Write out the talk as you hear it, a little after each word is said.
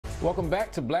Welcome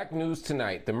back to Black News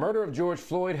Tonight. The murder of George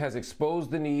Floyd has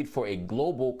exposed the need for a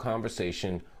global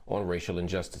conversation on racial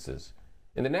injustices.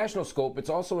 In the national scope, it's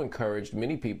also encouraged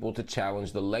many people to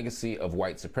challenge the legacy of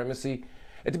white supremacy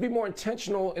and to be more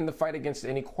intentional in the fight against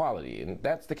inequality. And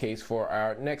that's the case for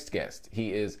our next guest.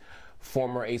 He is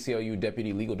former ACLU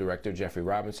Deputy Legal Director Jeffery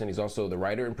Robinson. He's also the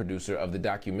writer and producer of the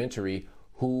documentary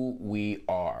Who We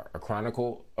Are, a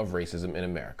Chronicle of Racism in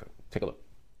America. Take a look.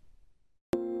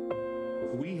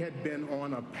 We had been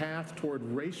on a path toward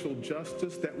racial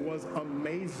justice that was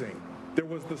amazing. There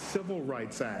was the Civil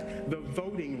Rights Act, the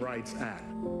Voting Rights Act.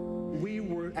 We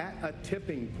were at a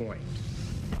tipping point.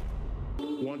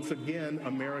 Once again,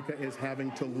 America is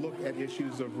having to look at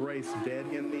issues of race dead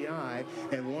in the eye,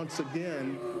 and once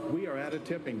again, we are at a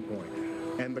tipping point.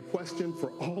 And the question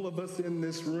for all of us in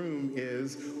this room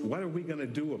is, what are we going to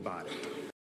do about it?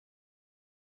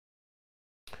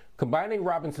 Combining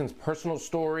Robinson's personal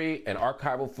story and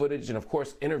archival footage and, of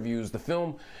course, interviews, the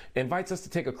film invites us to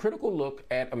take a critical look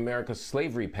at America's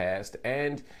slavery past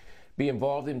and be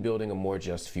involved in building a more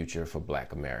just future for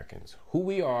Black Americans. Who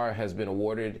We Are has been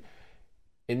awarded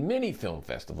in many film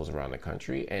festivals around the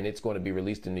country, and it's going to be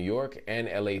released in New York and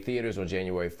LA theaters on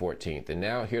January 14th. And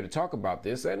now here to talk about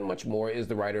this and much more is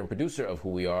the writer and producer of Who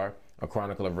We Are, a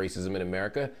Chronicle of Racism in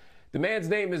America. The man's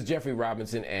name is Jeffery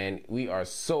Robinson, and we are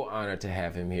so honored to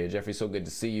have him here. Jeffery, so good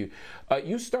to see you.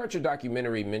 You start your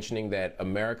documentary mentioning that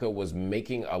America was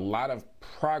making a lot of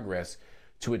progress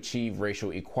to achieve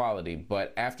racial equality,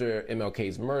 but after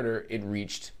MLK's murder, it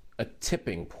reached a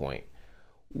tipping point.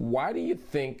 Why do you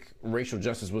think racial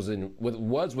justice was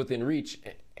within reach,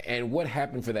 and what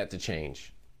happened for that to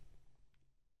change?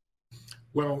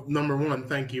 Well, number one,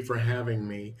 thank you for having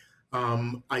me.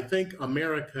 I think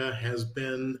America has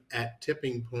been at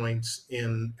tipping points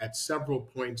at several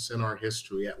points in our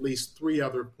history, at least 3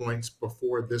 other points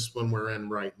before this one we're in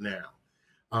right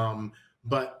now.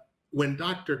 But when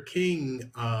Dr.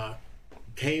 King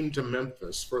came to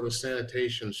Memphis for the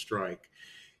sanitation strike,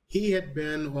 he had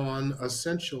been on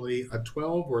essentially a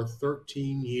 12 or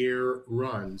 13-year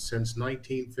run since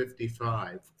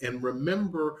 1955. And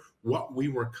remember what we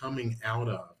were coming out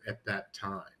of at that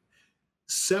time.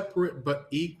 Separate but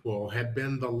equal had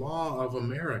been the law of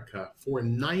America for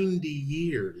 90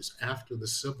 years after the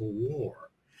Civil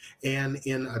War. And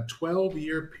in a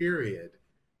 12-year period,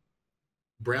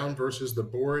 Brown versus the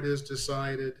board is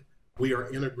decided. We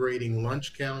are integrating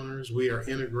lunch counters. We are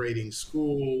integrating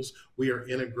schools. We are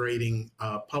integrating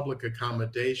public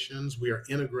accommodations. We are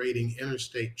integrating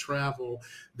interstate travel.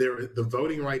 The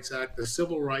Voting Rights Act, the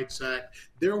Civil Rights Act.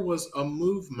 There was a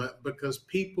movement because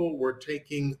people were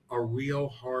taking a real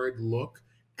hard look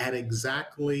at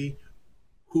exactly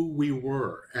who we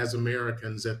were as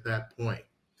Americans at that point.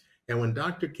 And when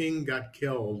Dr. King got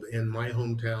killed in my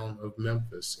hometown of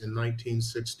Memphis in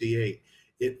 1968,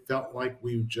 it felt like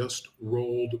we just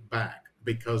rolled back,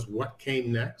 because what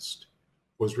came next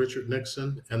was Richard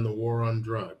Nixon and the war on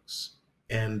drugs.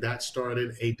 And that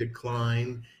started a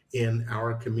decline in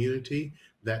our community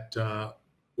that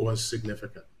was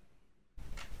significant.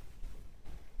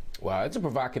 Wow, it's a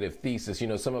provocative thesis. You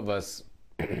know, some of us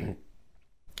are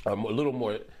a little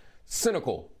more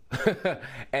cynical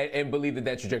and believe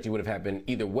that trajectory would have happened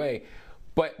either way.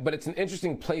 But it's an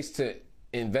interesting place to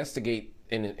investigate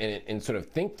and sort of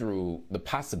think through the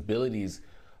possibilities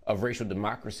of racial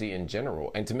democracy in general.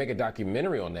 And to make a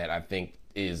documentary on that, I think,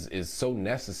 is so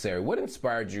necessary. What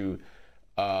inspired you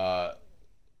to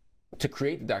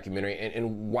create the documentary,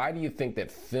 and why do you think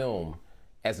that film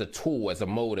as a tool, as a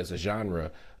mode, as a genre,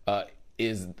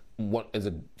 is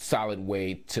a solid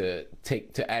way to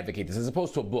advocate this, as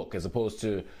opposed to a book, as opposed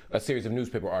to a series of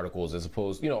newspaper articles, as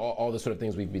opposed, you know, all the sort of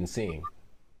things we've been seeing?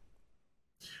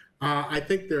 I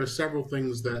think there are several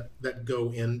things that go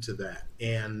into that.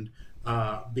 And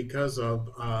because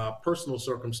of personal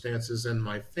circumstances in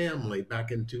my family, back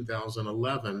in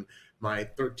 2011, my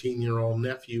 13-year-old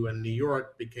nephew in New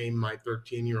York became my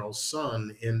 13-year-old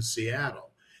son in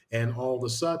Seattle. And all of a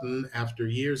sudden, after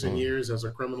years and years as a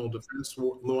criminal defense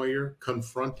lawyer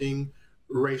confronting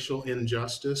racial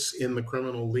injustice in the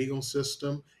criminal legal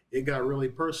system, it got really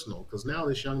personal, because now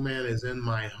this young man is in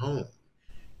my home.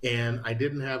 And I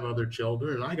didn't have other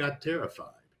children, and I got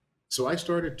terrified. So I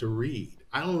started to read.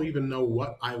 I don't even know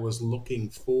what I was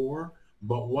looking for,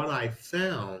 but what I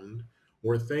found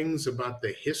were things about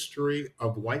the history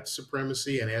of white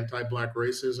supremacy and anti-Black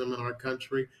racism in our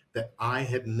country that I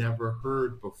had never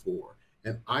heard before.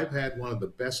 And I've had one of the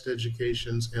best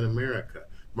educations in America,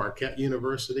 Marquette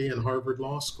University and Harvard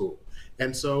Law School.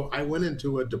 And so I went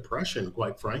into a depression,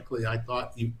 quite frankly. I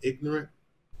thought, you ignorant,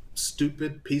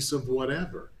 stupid piece of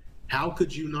whatever. How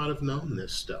could you not have known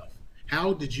this stuff?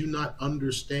 How did you not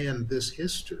understand this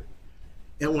history?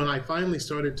 And when I finally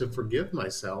started to forgive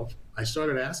myself, I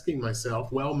started asking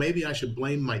myself, well, maybe I should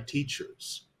blame my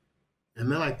teachers.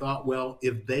 And then I thought, well,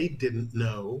 if they didn't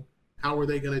know, how were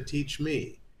they going to teach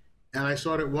me? And I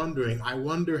started wondering, I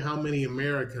wonder how many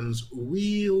Americans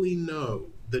really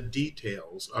know the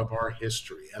details of our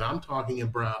history. And I'm talking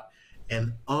about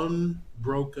an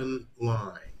unbroken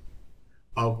line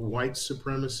of white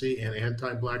supremacy and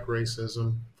anti-Black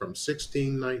racism from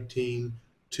 1619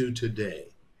 to today.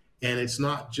 And it's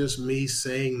not just me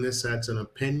saying this as an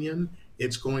opinion.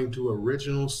 It's going to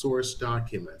original source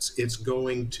documents. It's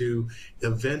going to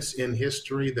events in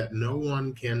history that no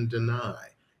one can deny.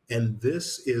 And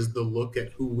this is the look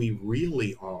at who we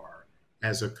really are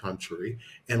as a country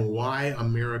and why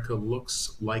America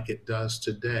looks like it does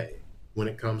today when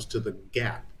it comes to the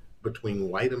gap between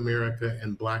white America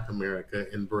and Black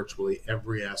America in virtually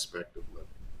every aspect of living.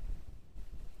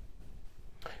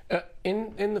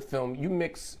 In the film, you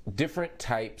mix different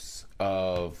types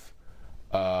of,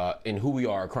 in Who We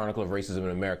Are, A Chronicle of Racism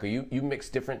in America, you mix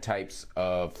different types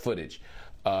of footage.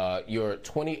 Your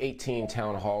 2018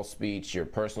 town hall speech, your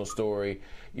personal story,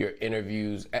 your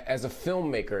interviews. As a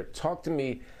filmmaker, talk to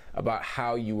me about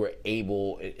how you were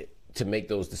able to make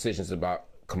those decisions about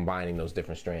combining those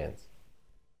different strands.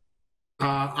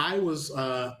 I was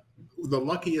the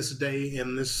luckiest day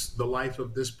in the life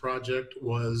of this project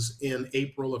was in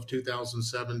April of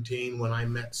 2017 when I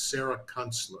met Sarah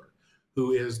Kunstler,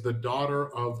 who is the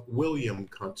daughter of William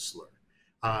Kunstler,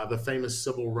 the famous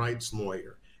civil rights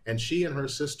lawyer. And she and her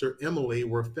sister Emily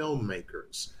were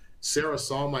filmmakers. Sarah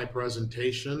saw my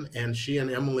presentation and she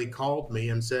and Emily called me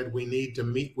and said, we need to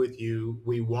meet with you.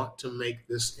 We want to make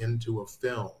this into a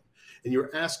film. And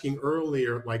you're asking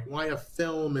earlier, like, why a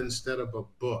film instead of a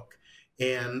book?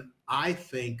 And I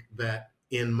think that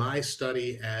in my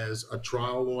study as a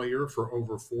trial lawyer for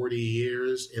over 40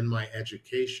 years, in my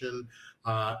education,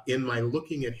 in my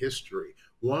looking at history,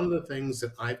 one of the things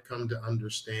that I've come to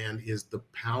understand is the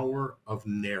power of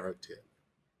narrative.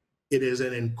 It is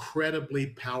an incredibly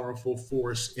powerful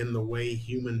force in the way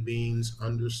human beings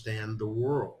understand the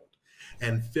world.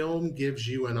 And film gives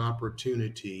you an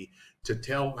opportunity to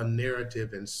tell a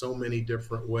narrative in so many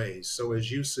different ways. So as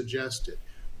you suggested,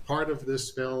 part of this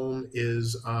film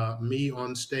is me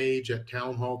on stage at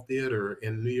Town Hall Theater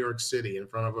in New York City in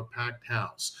front of a packed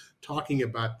house, talking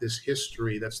about this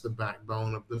history that's the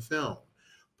backbone of the film.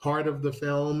 Part of the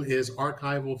film is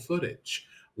archival footage.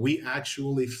 We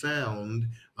actually found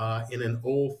in an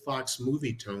old Fox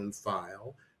movie tone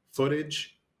file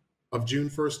footage of June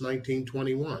 1st,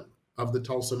 1921 of the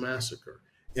Tulsa Massacre,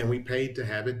 and we paid to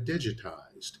have it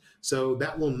digitized. So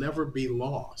that will never be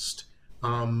lost.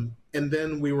 And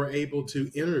then we were able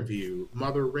to interview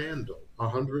Mother Randall,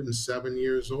 107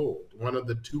 years old, one of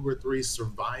the 2 or 3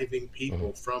 surviving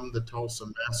people from the Tulsa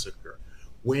Massacre.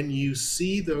 When you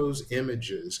see those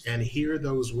images and hear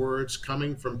those words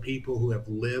coming from people who have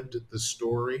lived the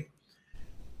story,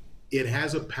 it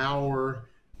has a power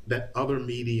that other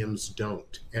mediums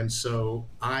don't. And so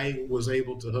I was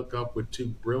able to hook up with 2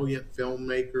 brilliant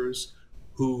filmmakers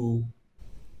who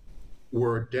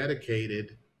were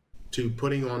dedicated to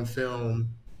putting on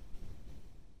film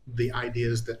the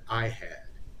ideas that I had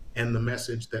and the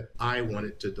message that I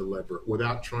wanted to deliver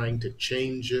without trying to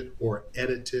change it or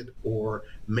edit it or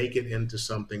make it into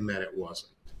something that it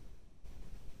wasn't.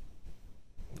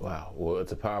 Wow, well,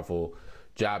 it's a powerful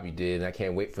job you did, and I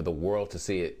can't wait for the world to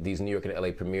see it. These New York and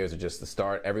LA premieres are just the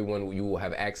start. Everyone, you will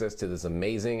have access to this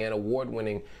amazing and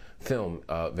award-winning film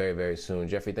very, very soon.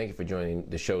 Jeffrey, thank you for joining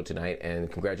the show tonight, and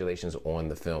congratulations on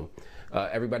the film.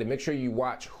 Everybody, make sure you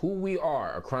watch Who We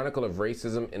Are, A Chronicle of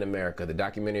Racism in America. The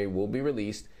documentary will be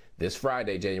released this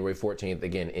Friday, January 14th,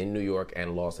 again in New York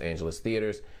and Los Angeles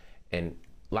theaters, and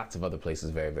lots of other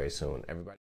places very, very soon. Everybody.